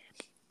Florida.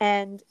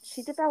 And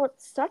she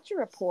developed such a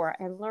rapport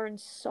and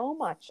learned so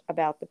much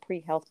about the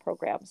pre-health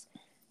programs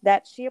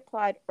that she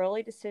applied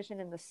early decision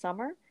in the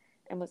summer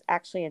and was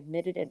actually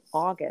admitted in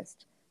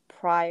August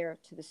prior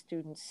to the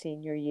student's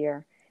senior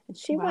year. And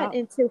she went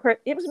into her,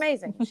 it was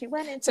amazing. She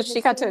went into So she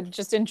got to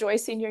just enjoy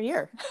senior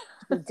year.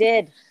 She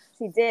did.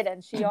 She did.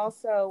 And she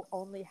also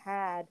only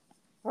had,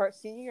 her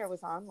senior year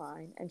was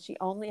online, and she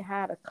only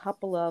had a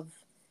couple of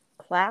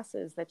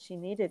classes that she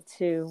needed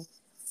to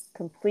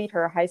complete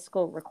her high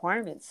school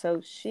requirements.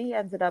 So she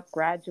ended up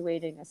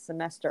graduating a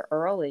semester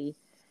early,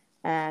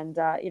 and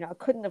it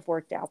couldn't have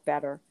worked out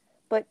better.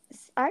 But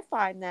I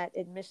find that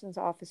admissions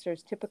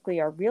officers typically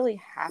are really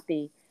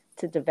happy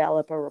to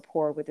develop a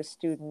rapport with a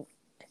student,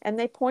 and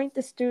they point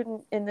the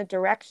student in the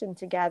direction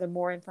to gather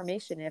more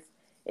information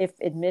if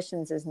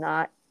admissions is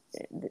not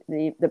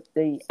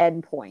the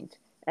end point,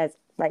 as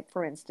like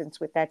for instance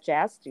with that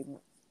jazz student.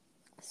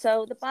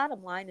 So the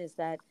bottom line is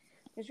that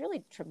there's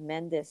really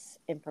tremendous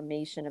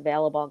information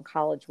available on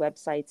college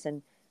websites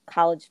and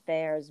college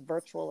fairs,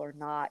 virtual or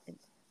not. And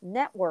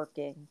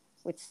networking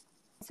with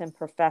students and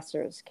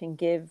professors can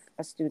give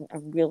a student a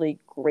really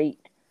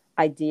great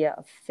idea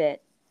of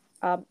fit.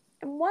 And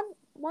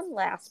one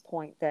last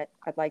point that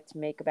I'd like to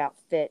make about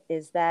fit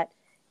is that,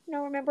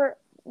 remember,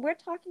 we're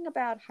talking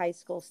about high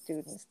school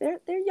students. They're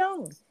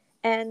young,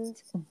 and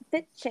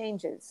fit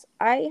changes.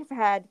 I have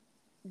had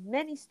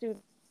many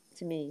students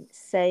to me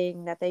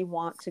saying that they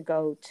want to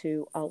go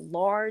to a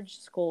large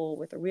school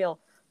with a real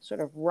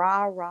sort of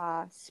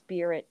rah-rah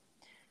spirit.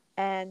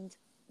 And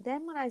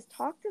then when I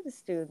talk to the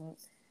student,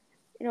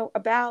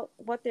 about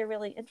what they're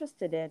really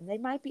interested in, they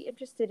might be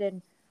interested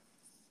in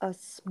a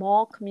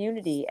small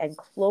community and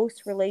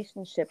close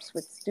relationships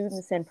with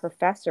students and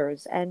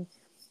professors. And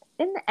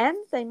in the end,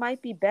 they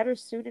might be better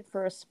suited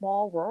for a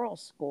small rural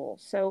school.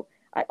 So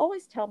I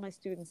always tell my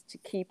students to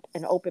keep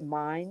an open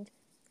mind,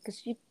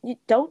 because you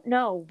don't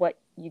know what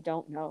you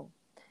don't know.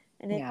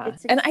 And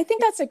and I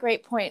think that's a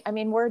great point. I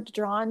mean, we're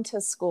drawn to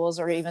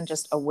schools or even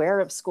just aware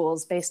of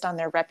schools based on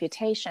their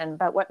reputation.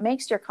 But what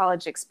makes your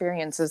college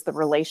experience is the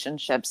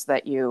relationships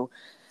that you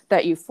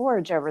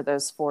forge over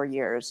those 4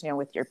 years,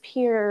 with your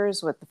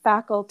peers, with the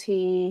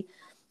faculty,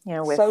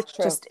 with so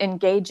true. Just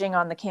engaging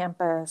on the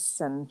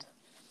campus. And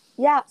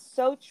yeah,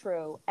 so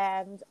true.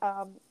 And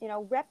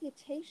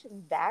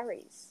reputation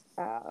varies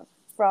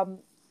from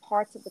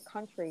parts of the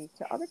country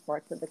to other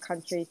parts of the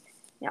country.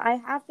 I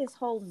have this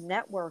whole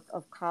network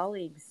of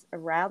colleagues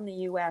around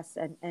the US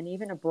and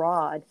even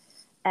abroad.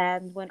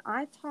 And when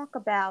I talk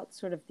about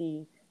sort of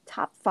the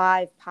top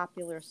 5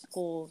 popular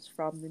schools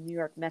from the New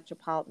York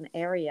metropolitan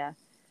area,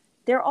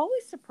 they're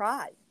always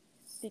surprised,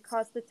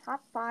 because the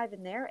top 5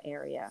 in their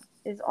area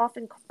is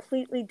often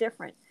completely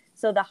different.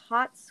 So the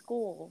hot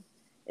school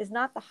is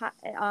not the hot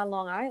on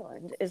Long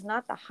Island, is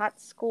not the hot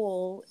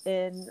school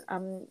in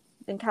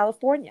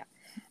California.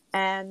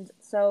 And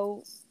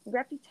so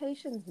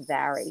reputations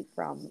vary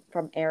from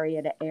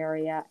area to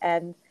area.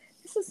 And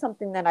this is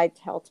something that I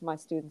tell to my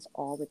students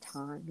all the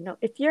time.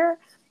 If you're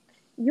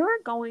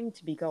going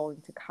to be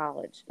going to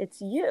college, it's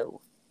you.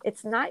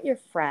 It's not your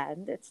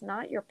friend. It's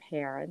not your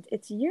parent.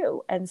 It's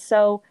you. And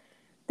so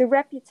the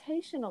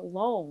reputation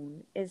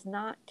alone is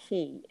not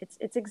key.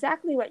 It's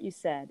exactly what you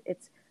said.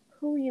 It's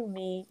who you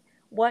meet,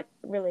 what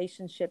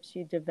relationships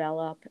you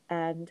develop.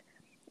 And,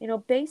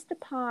 based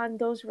upon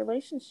those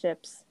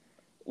relationships,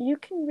 you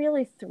can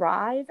really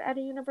thrive at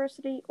a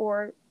university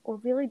or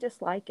really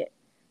dislike it.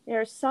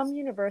 There are some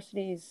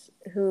universities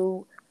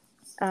who,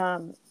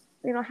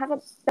 have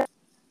a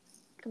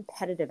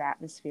competitive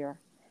atmosphere,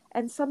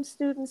 and some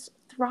students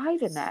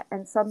thrive in that,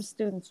 and some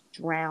students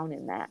drown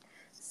in that.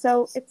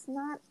 So it's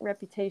not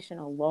reputation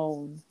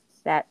alone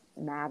that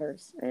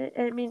matters.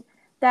 I mean,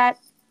 that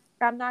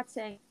I'm not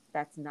saying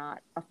that's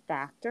not a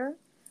factor,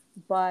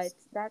 but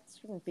that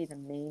shouldn't be the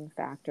main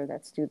factor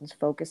that students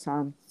focus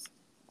on.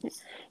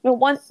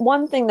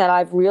 One thing that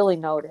I've really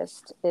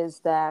noticed is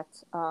that,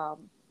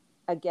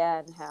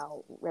 again,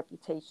 how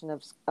reputation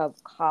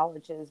of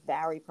colleges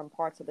vary from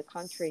parts of the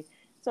country.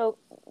 So,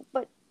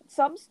 but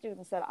some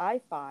students that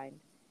I find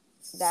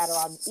that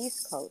are on the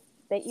East Coast,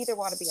 they either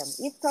want to be on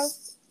the East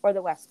Coast or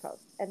the West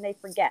Coast. And they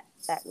forget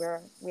that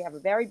we have a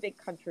very big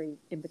country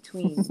in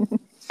between.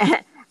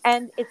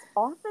 And it's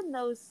often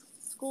those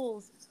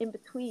schools in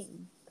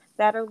between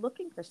that are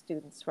looking for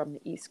students from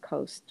the East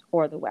Coast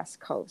or the West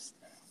Coast.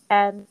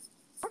 And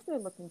if they're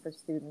looking for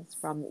students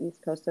from the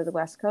East Coast or the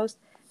West Coast,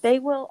 they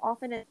will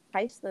often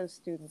entice those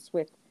students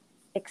with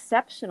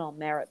exceptional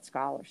merit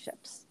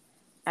scholarships.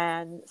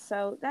 And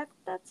so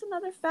that's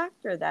another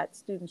factor that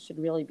students should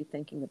really be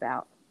thinking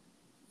about.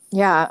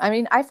 Yeah, I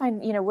mean, I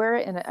find, we're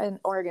in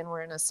Oregon,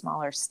 we're in a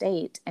smaller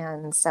state.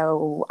 And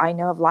so I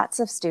know of lots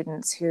of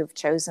students who've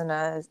chosen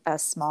a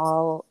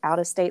small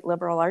out-of-state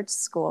liberal arts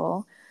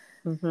school.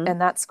 Mm-hmm. And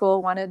that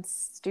school wanted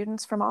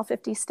students from all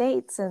 50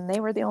 states, and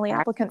they were the only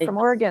applicant from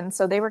Oregon.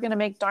 So they were going to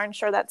make darn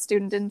sure that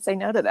student didn't say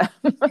no to them.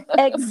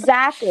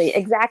 Exactly.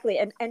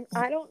 And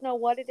I don't know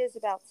what it is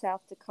about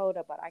South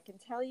Dakota, but I can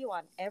tell you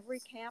on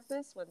every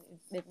campus, when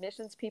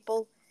admissions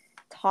people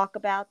talk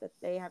about that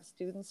they have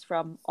students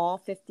from all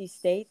 50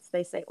 states,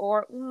 they say,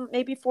 or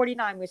maybe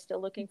 49, we're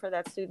still looking for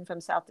that student from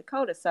South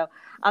Dakota. So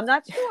I'm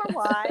not sure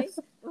why,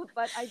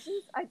 but I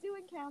do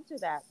encounter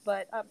that.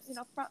 But,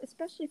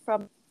 especially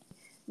from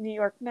New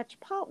York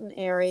metropolitan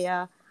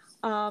area,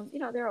 there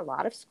are a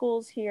lot of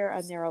schools here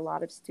and there are a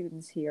lot of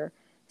students here.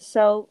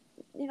 So,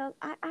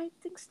 I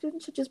think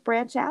students should just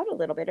branch out a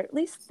little bit, or at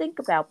least think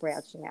about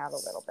branching out a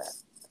little bit,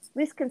 at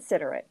least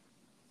consider it.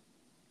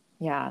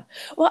 Yeah.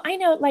 Well, I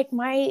know, like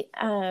my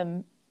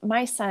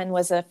son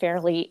was a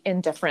fairly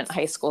indifferent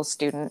high school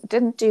student,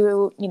 didn't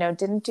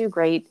do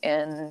great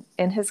in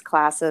his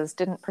classes,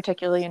 didn't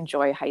particularly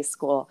enjoy high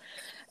school.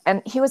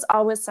 And he was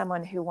always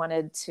someone who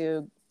wanted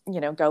to,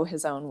 go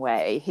his own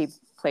way. He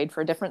played for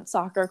a different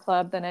soccer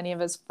club than any of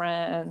his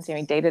friends. He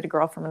dated a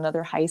girl from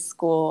another high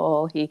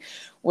school. He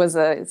was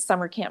a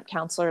summer camp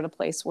counselor at a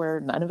place where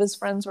none of his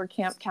friends were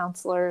camp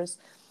counselors.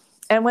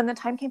 And when the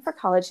time came for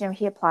college,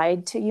 he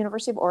applied to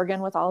University of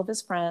Oregon with all of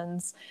his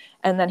friends.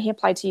 And then he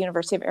applied to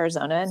University of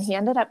Arizona, and he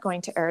ended up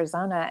going to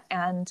Arizona.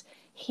 And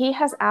he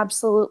has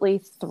absolutely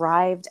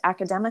thrived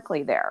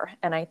academically there.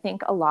 And I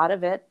think a lot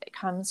of it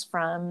comes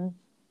from,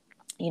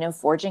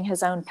 forging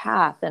his own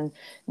path and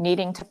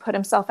needing to put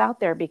himself out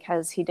there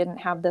because he didn't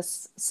have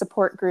this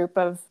support group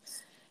of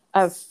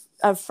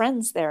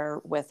friends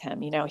there with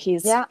him.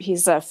 He's a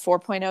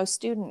 4.0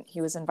 student. He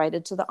was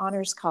invited to the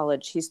honors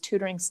college. He's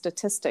tutoring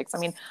statistics. I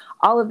mean,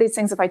 all of these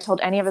things, if I told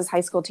any of his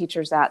high school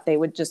teachers that, they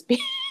would just be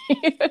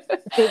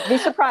they'd be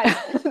surprised.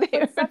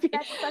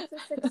 That's such a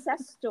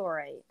success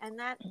story. And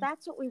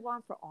that's what we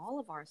want for all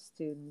of our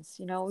students.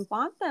 We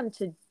want them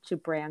to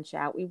branch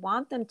out. We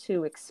want them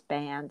to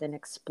expand and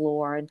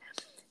explore. And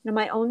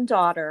my own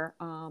daughter,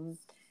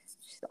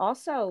 she's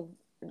also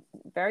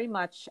very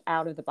much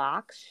out of the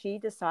box. She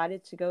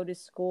decided to go to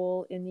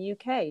school in the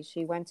UK.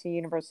 She went to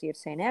University of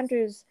St.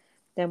 Andrews,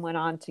 then went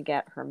on to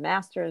get her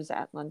master's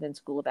at London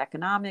School of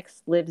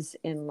Economics, lives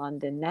in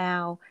London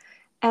now.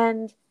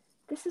 And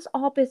this has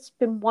all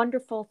been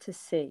wonderful to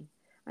see.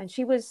 And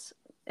she was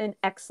an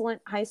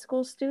excellent high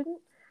school student,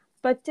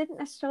 but didn't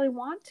necessarily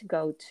want to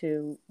go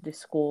to the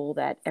school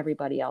that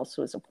everybody else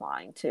was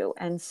applying to.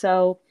 And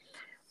so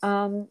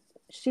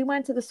she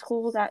went to the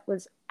school that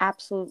was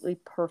absolutely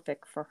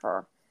perfect for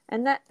her.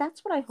 And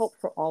that's what I hope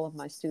for all of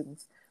my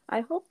students.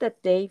 I hope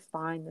that they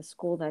find the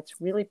school that's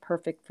really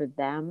perfect for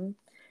them,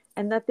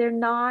 and that they're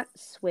not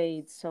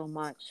swayed so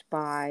much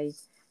by,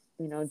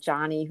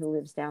 Johnny who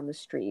lives down the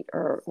street,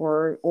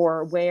 or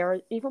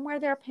where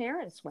their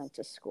parents went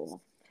to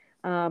school.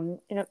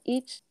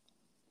 Each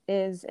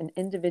is an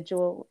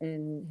individual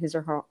in his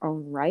or her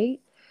own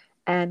right.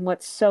 And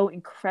what's so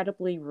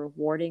incredibly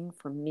rewarding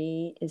for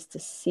me is to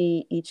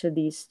see each of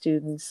these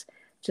students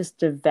just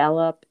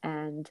develop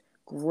and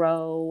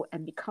grow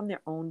and become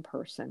their own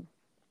person.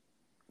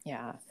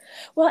 Yeah.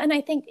 Well, and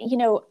I think,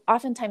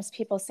 oftentimes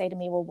people say to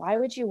me, well, why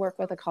would you work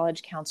with a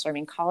college counselor? I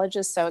mean, college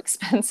is so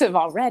expensive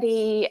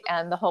already,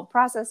 and the whole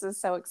process is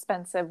so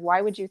expensive. Why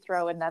would you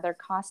throw another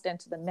cost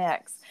into the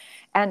mix?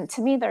 And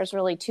to me, there's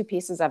really two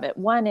pieces of it.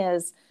 One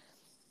is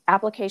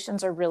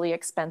applications are really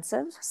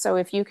expensive. So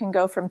if you can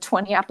go from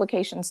 20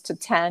 applications to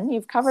 10,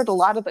 you've covered a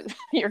lot of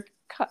your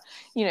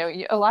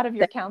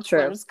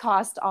counselor's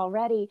cost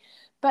already.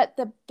 But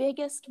the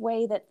biggest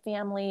way that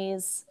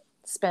families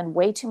spend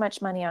way too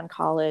much money on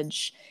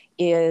college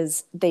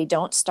is they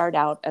don't start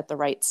out at the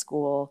right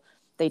school.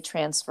 They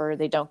transfer,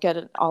 they don't get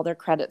all their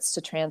credits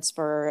to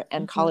transfer,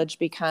 and college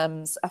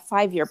becomes a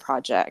 5-year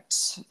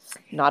project,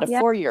 not a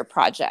 4-year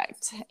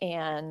project.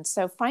 And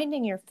so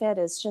finding your fit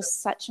is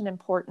just such an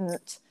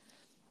important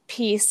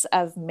piece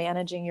of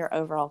managing your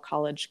overall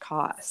college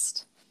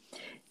cost.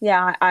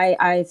 Yeah,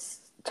 I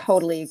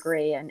totally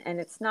agree. And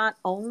it's not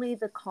only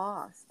the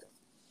cost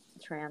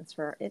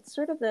transfer, it's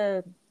sort of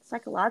the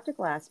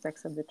psychological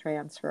aspects of the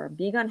transfer,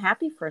 being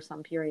unhappy for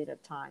some period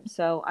of time.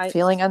 So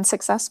feeling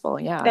unsuccessful.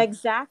 Yeah,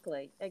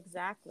 exactly.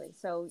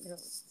 So,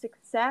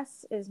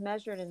 success is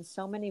measured in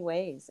so many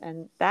ways,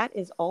 and that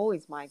is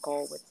always my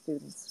goal with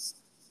students.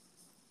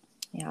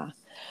 Yeah.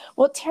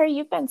 Well, Terry,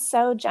 you've been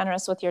so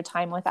generous with your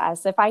time with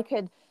us. If I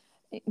could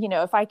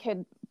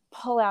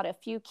pull out a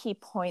few key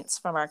points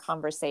from our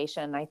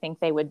conversation, I think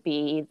they would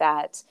be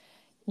that,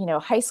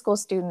 high school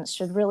students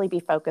should really be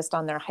focused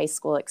on their high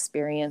school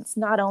experience,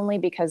 not only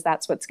because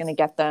that's what's going to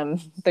get them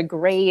the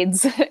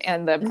grades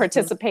and the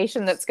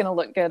participation that's going to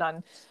look good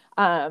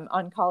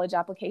on college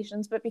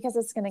applications, but because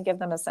it's going to give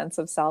them a sense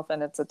of self,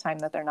 and it's a time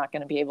that they're not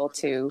going to be able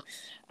to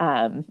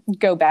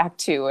go back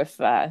to if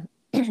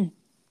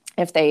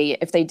they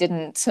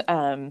didn't,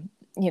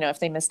 if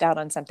they missed out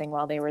on something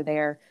while they were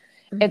there.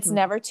 It's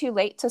never too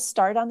late to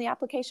start on the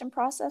application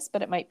process,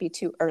 but it might be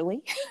too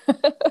early.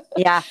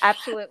 Yeah,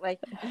 absolutely.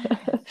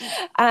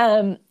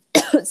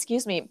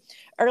 Excuse me.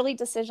 Early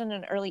decision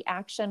and early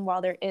action,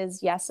 while there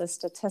is, yes, a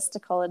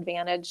statistical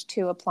advantage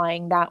to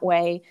applying that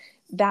way,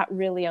 that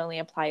really only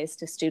applies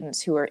to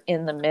students who are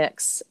in the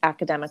mix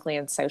academically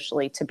and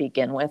socially to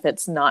begin with.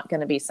 It's not going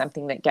to be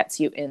something that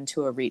gets you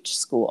into a reach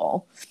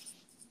school.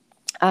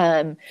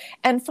 And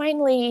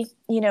finally,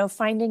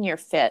 finding your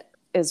fit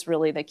is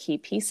really the key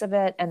piece of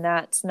it. And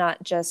that's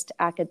not just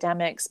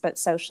academics, but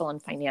social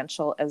and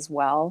financial as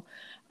well.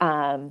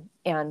 And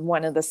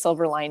one of the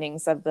silver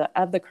linings of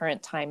the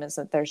current time is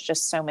that there's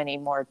just so many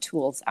more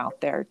tools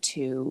out there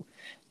to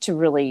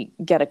really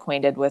get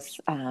acquainted with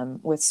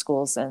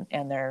schools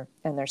and their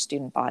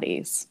student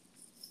bodies.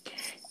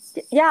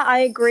 Yeah, I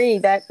agree.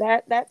 That's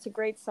a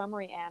great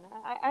summary,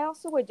 Anna. I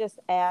also would just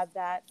add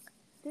that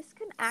this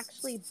can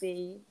actually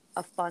be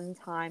a fun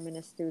time in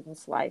a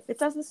student's life. It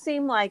doesn't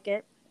seem like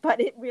it, but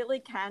it really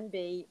can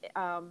be,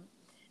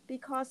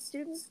 because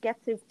students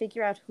get to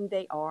figure out who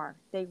they are.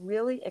 They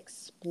really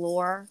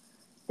explore.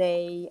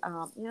 They're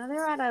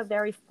at a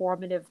very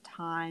formative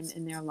time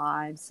in their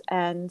lives,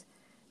 and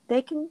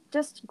they can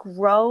just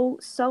grow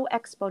so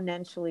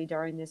exponentially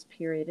during this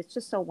period. It's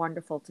just so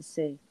wonderful to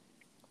see.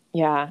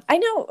 Yeah, I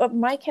know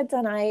my kids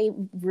and I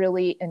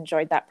really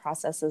enjoyed that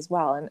process as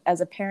well. And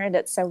as a parent,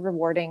 it's so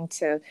rewarding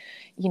to,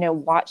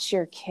 watch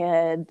your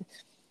kid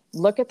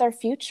look at their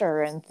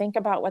future and think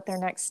about what their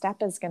next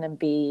step is going to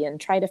be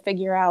and try to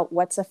figure out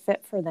what's a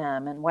fit for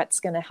them and what's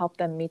going to help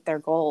them meet their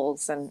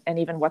goals and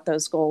even what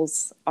those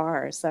goals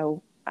are.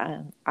 So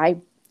I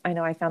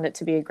know I found it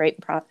to be a great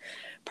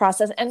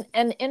process.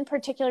 And in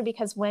particular,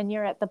 because when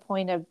you're at the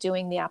point of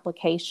doing the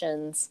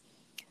applications,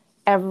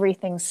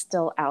 everything's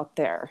still out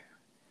there.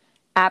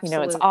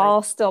 Absolutely. It's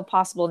all still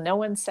possible. No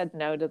one said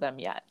no to them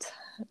yet.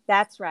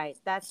 That's right.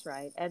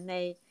 And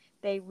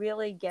they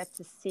really get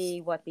to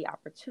see what the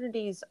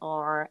opportunities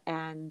are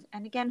and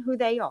again, who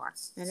they are.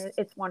 And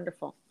it's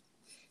wonderful.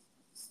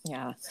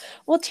 Yeah.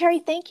 Well, Terry,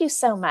 thank you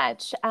so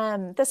much.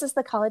 This is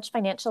the College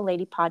Financial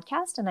Lady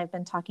podcast, and I've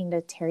been talking to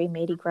Terry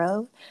Mady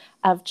Grove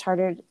of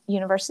Chartered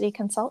University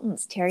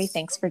Consultants. Terry,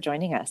 thanks for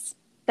joining us.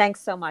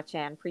 Thanks so much,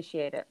 Anne.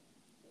 Appreciate it.